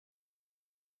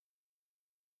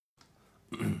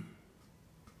1,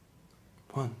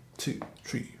 2,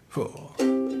 3, 4.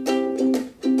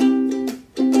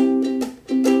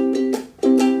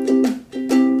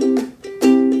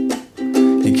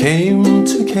 He came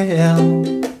to KL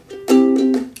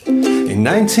in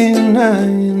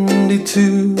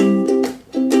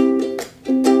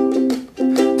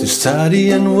 1992 to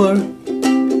study and work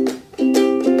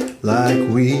like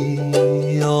we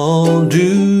all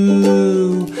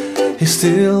do. He's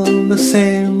still the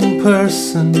same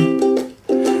person,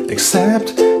 except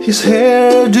his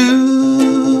hairdo.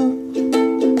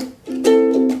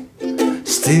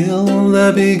 Still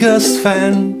the biggest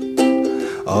fan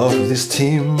of this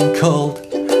team called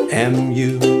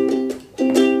MU.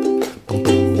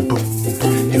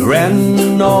 He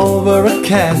ran over a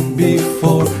cat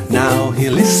before, now he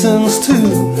listens to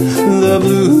the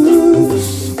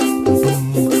blues.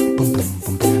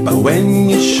 But when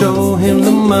you show him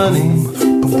the money,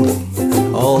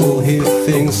 all he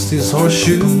thinks is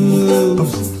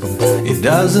horseshoes. It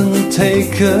doesn't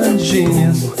take a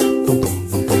genius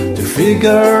to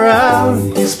figure out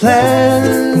his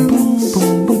plans.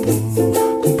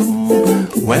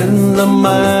 When the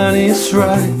money is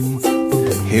right,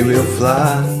 he will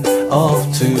fly off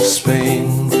to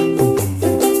Spain.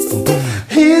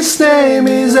 His name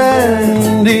is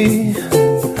Andy,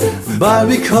 but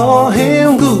we call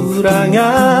him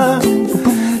Gurangak.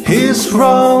 He's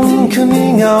from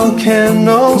Gurangak, can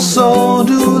also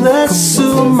do that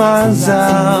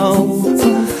sumazao.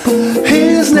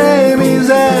 His name is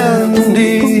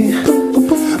Andy,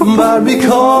 but we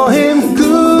call him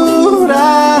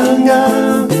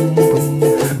Gurangak.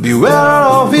 Beware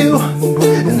of you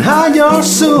and hide your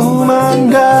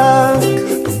sumangak.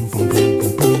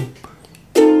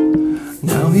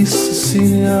 Now he's a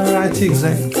senior IT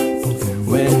exec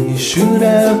when he should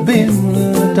have been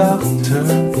a doctor.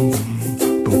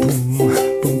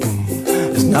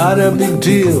 It's not a big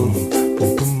deal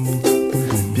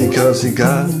because he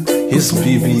got his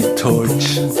BB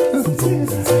torch.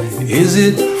 Is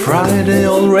it Friday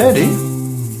already?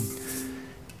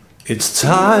 It's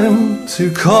time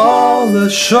to call the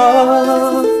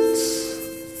shots.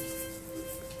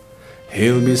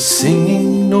 He'll be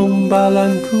singing Non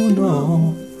Balan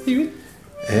Bruno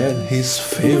at his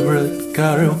favorite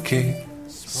karaoke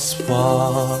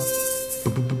spot.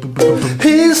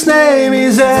 His name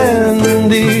is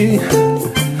Andy,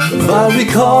 but we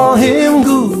call him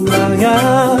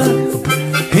Gurangak.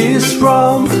 He's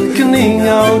from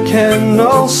Gurangak, can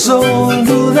also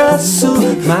do that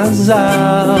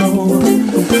sumazao.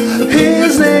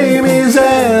 His name is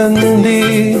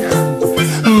Andy,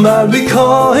 but we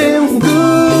call him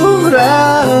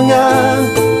Gurangak.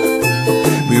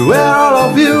 Beware all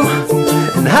of you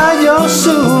and hide your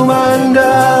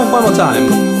sumanda. One more time.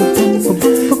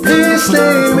 His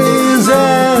name is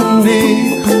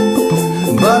Andy,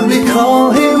 but we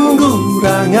call him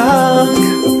Gurangak.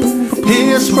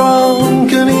 He is from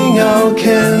Gurangak,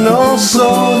 can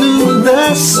also do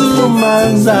that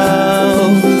sumazao.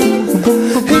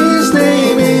 His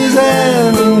name is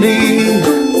Andy,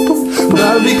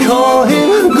 but we call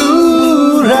him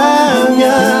Gurangak.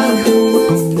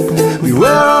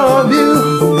 Beware all of you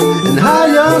and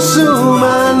hide your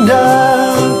sumanda.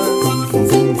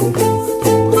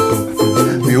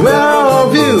 Beware all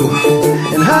of you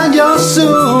and hide your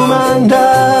sumanda.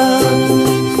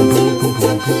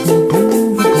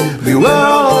 Beware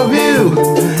all of you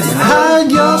and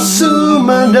hide your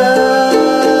sumanda.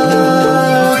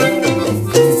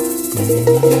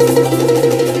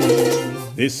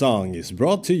 This song is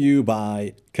brought to you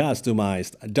by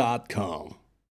Customized.com.